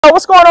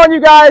What's going on,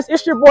 you guys?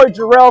 It's your boy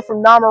Jarrell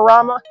from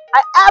Nomarama.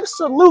 I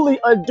absolutely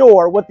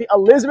adore what the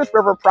Elizabeth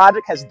River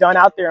Project has done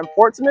out there in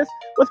Portsmouth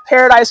with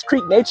Paradise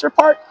Creek Nature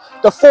Park,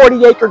 the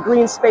 40-acre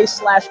green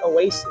space /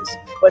 oasis.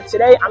 But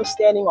today I'm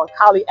standing on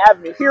Colley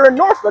Avenue here in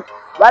Norfolk,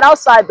 right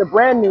outside the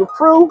brand new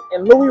Prue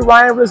and Louis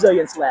Ryan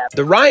Resilience Lab.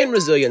 The Ryan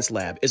Resilience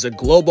Lab is a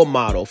global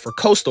model for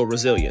coastal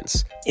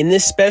resilience. In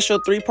this special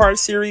 3-part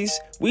series,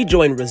 we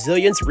join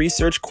Resilience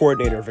Research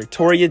Coordinator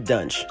Victoria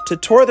Dunch to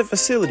tour the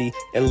facility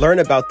and learn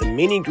about the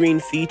many green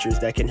features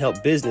that can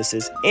help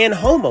businesses and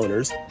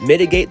homeowners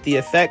mitigate the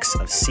effects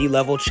of sea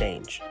level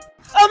change.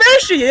 Oh, there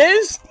she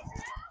is!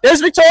 There's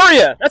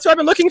Victoria. That's what I've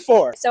been looking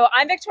for. So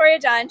I'm Victoria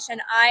Dunch,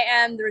 and I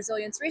am the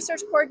Resilience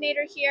Research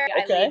Coordinator here.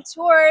 Okay. I lead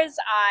tours.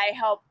 I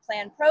help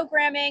plan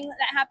programming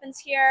that happens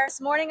here. This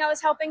morning I was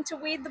helping to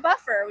weed the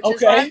buffer, which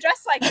is why I'm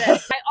dressed like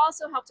this. I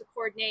also help to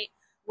coordinate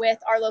with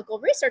our local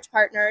research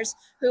partners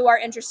who are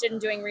interested in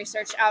doing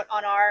research out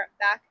on our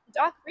back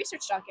dock,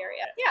 research dock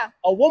area. Yeah.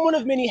 A woman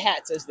of many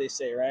hats, as they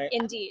say, right?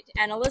 Indeed.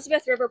 And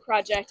Elizabeth River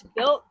Project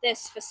built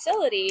this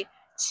facility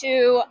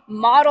to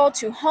model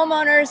to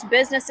homeowners,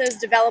 businesses,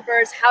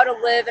 developers how to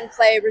live and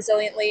play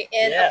resiliently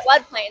in a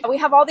floodplain. We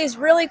have all these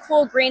really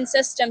cool green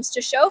systems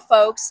to show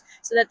folks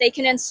so that they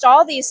can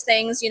install these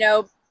things, you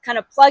know, kind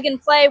of plug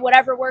and play,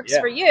 whatever works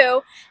for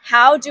you.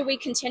 How do we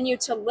continue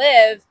to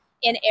live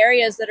in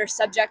areas that are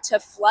subject to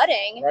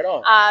flooding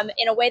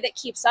in a way that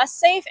keeps us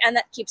safe and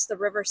that keeps the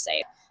river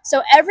safe?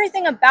 So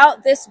everything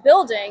about this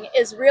building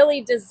is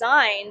really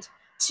designed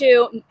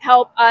to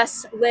help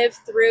us live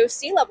through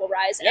sea level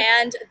rise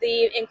and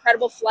the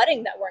incredible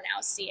flooding that we're now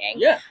seeing.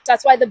 So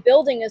that's why the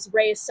building is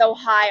raised so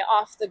high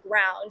off the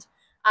ground.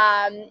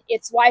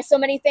 It's why so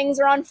many things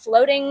are on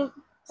floating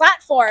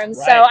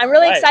platforms. So I'm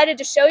really excited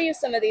to show you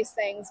some of these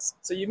things.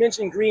 So you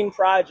mentioned green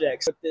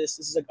projects. This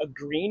is a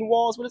green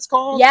wall is what it's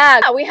called?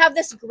 Yeah, we have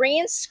this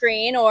green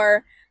screen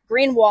or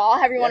green wall,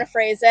 however you want to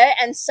phrase it.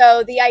 And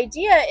so the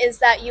idea is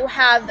that you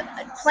have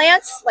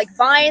plants like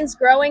vines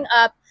growing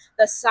up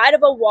the side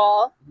of a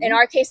wall, in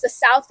our case, the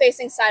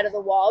south-facing side of the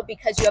wall,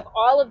 because you have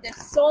all of this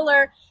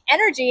solar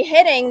energy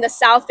hitting the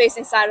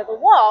south-facing side of the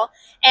wall,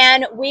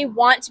 and we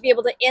want to be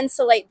able to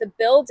insulate the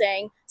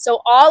building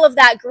so all of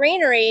that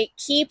greenery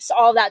keeps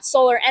all that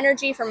solar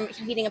energy from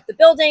heating up the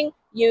building.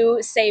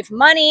 You save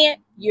money.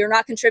 You're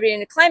not contributing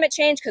to climate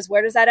change because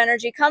where does that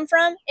energy come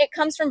from? It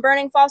comes from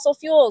burning fossil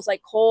fuels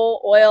like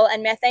coal, oil,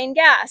 and methane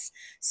gas.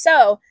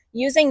 So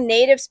using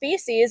native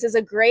species is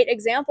a great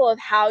example of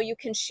how you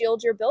can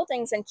shield your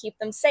buildings and keep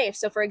them safe.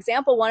 So for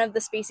example, one of the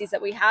species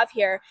that we have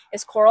here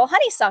is coral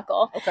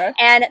honeysuckle.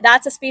 And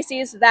that's a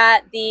species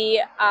that the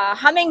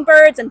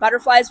hummingbirds and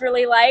butterflies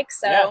really like.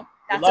 So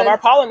we love our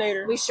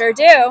pollinators. We sure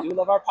do. We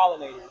love our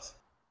pollinators.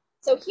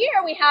 So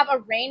here we have a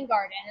rain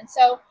garden. And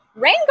so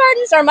rain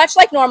gardens are much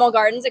like normal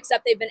gardens,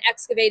 except they've been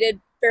excavated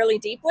fairly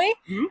deeply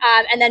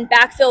and then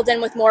backfilled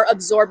in with more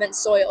absorbent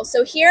soil.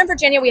 So here in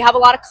Virginia, we have a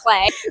lot of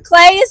clay.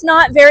 Clay is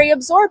not very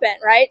absorbent,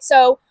 right?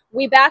 So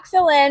we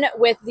backfill in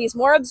with these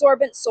more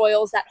absorbent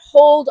soils that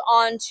hold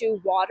on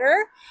to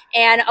water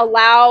and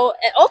allow,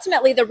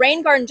 ultimately the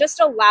rain garden just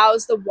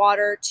allows the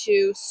water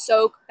to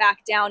soak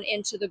back down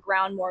into the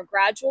ground more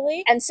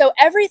gradually. And so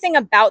everything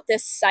about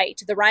this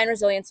site, the Ryan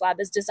Resilience Lab,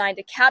 is designed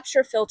to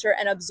capture, filter,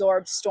 and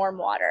absorb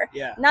stormwater.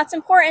 And that's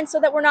important so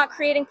that we're not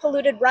creating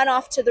polluted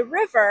runoff to the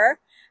river.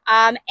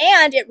 And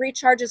it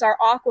recharges our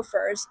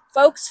aquifers.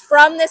 Folks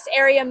from this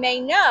area may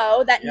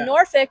know that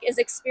Norfolk is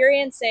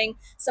experiencing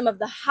some of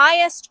the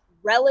highest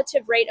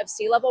relative rate of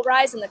sea level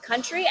rise in the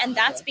country, and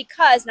that's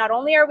because not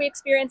only are we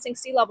experiencing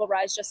sea level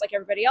rise just like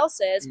everybody else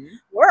is,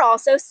 we're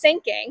also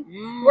sinking.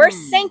 We're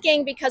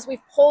sinking because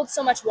we've pulled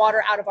so much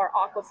water out of our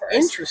aquifers.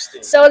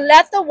 Interesting. So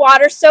let the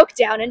water soak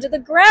down into the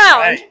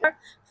ground.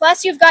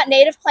 Plus you've got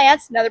native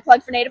plants, another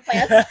plug for native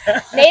plants.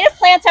 Native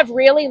plants have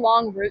really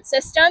long root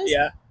systems.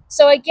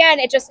 So again,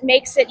 it just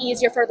makes it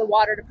easier for the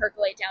water to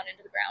percolate down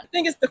into the ground. I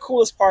think it's the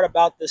coolest part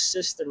about this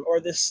system, or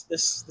this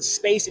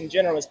space in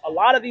general, is a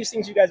lot of these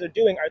things you guys are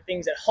doing are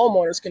things that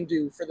homeowners can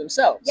do for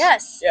themselves.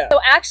 So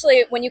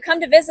actually, when you come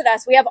to visit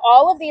us, we have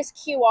all of these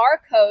QR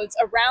codes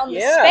around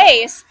the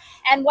space,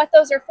 and what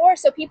those are for,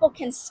 so people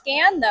can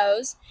scan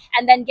those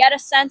and then get a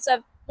sense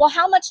of, well,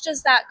 how much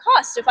does that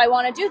cost if I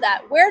want to do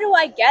that? Where do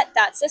I get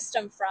that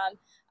system from?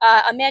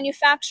 A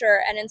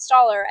manufacturer, an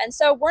installer. And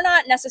so we're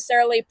not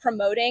necessarily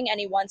promoting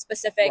any one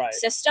specific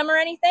system or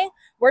anything.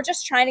 We're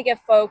just trying to give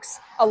folks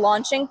a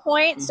launching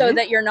point so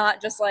that you're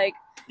not just like,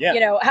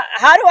 you know,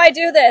 how do I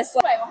do this?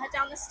 We'll head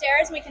down the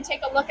stairs and we can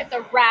take a look at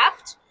the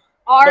raft.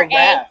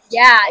 RAFT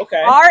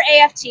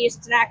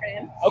is an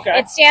acronym.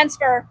 It stands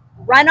for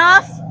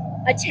Runoff,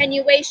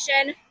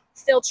 Attenuation,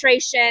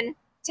 Filtration,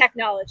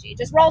 Technology.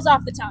 Just rolls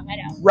off the tongue, I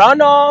know.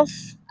 Runoff,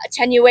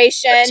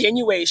 attenuation,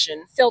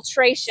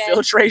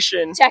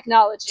 filtration,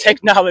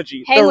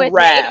 technology. Hang with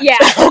raft. Me.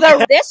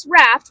 So this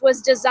raft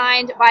was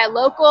designed by a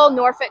local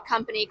Norfolk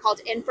company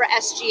called Infra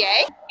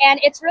SGA,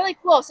 and it's really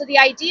cool. So the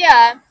idea,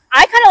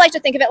 I kind of like to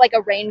think of it like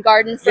a rain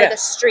garden for the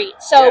street.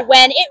 So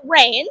when it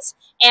rains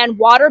and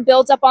water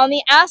builds up on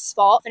the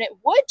asphalt, and it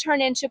would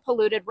turn into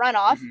polluted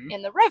runoff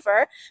in the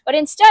river, but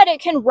instead it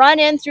can run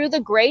in through the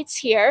grates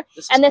here,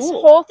 and this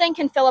whole thing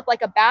can fill up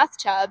like a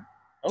bathtub.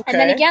 And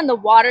then again, the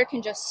water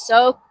can just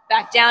soak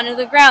back down into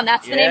the ground.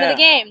 That's the name of the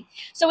game.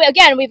 So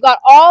again, we've got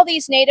all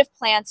these native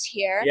plants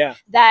here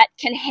that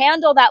can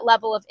handle that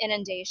level of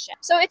inundation.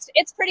 So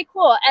it's pretty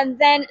cool. And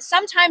then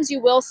sometimes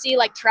you will see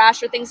like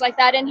trash or things like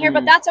that in here,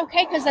 but that's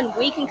okay because then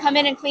we can come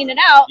in and clean it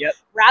out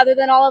rather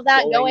than all of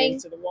that going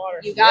into the water.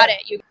 You got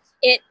it.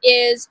 It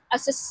is a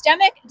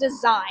systemic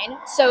design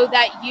so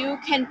that you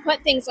can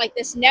put things like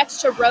this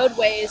next to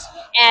roadways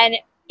and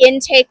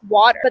intake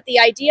water. But the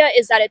idea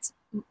is that it's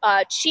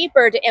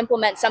cheaper to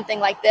implement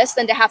something like this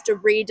than to have to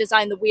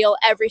redesign the wheel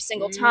every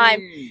single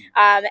time.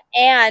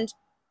 And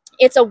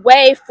it's a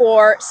way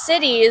for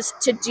cities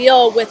to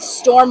deal with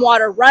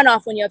stormwater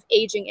runoff when you have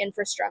aging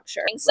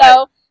infrastructure.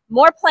 So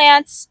more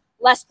plants,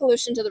 less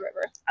pollution to the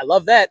river. I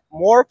love that.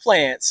 More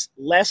plants,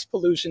 less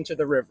pollution to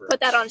the river. Put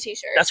that on a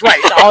t-shirt. That's right.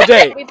 All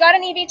day. We've got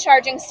an EV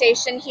charging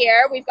station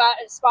here. We've got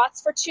spots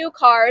for 2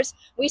 cars.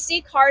 We see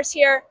cars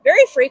here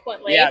very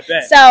frequently. Yeah, I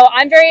bet. So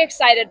I'm very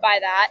excited by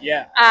that.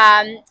 Yeah.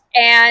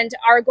 And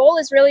our goal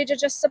is really to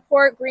just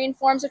support green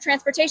forms of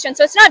transportation.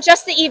 So it's not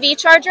just the EV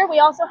charger. We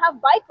also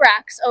have bike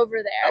racks over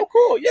there. Oh,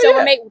 cool. Yeah, so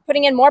we're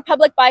putting in more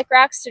public bike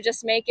racks to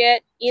just make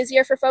it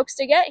easier for folks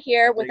to get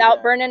here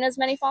without burning as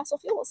many fossil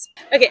fuels.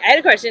 Okay, I had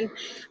a question.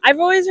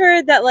 I've always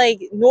heard that like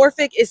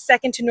Norfolk is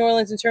second to New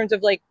Orleans in terms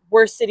of like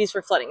worst cities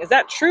for flooding. Is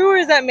that true or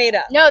is that made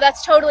up? No,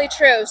 that's totally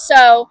true.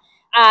 So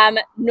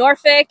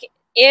Norfolk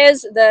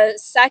is the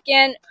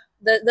second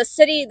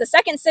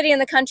city in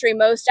the country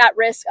most at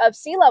risk of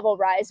sea level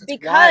rise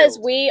because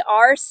we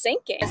are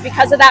sinking. It's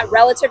because of that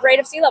relative rate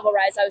of sea level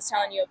rise I was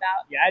telling you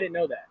about. Yeah, I didn't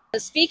know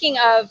that. Speaking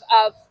of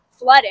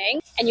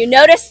flooding, and you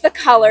notice the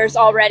colors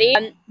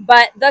already,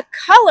 but the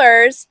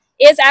colors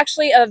is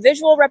actually a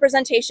visual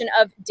representation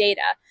of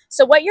data.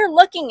 So what you're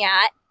looking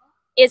at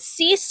is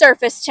sea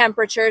surface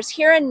temperatures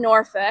here in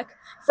Norfolk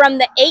from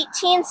the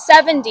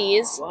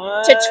 1870s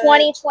to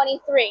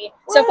 2023.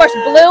 So of course,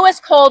 blue is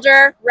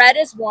colder, red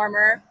is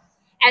warmer.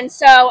 And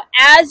so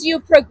as you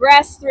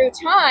progress through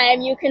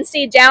time, you can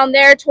see down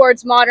there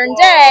towards modern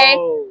day,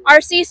 our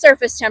sea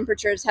surface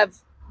temperatures have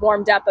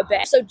warmed up a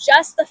bit. So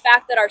just the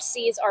fact that our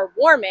seas are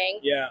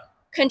warming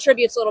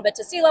contributes a little bit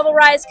to sea level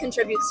rise,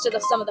 contributes to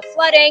some of the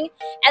flooding.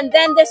 And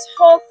then this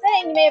whole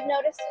thing, you may have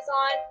noticed, is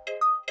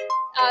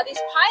on these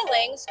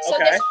pilings. So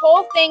this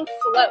whole thing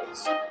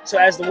floats. So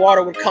as the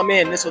water would come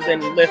in, this will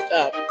then lift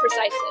up.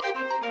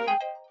 Precisely.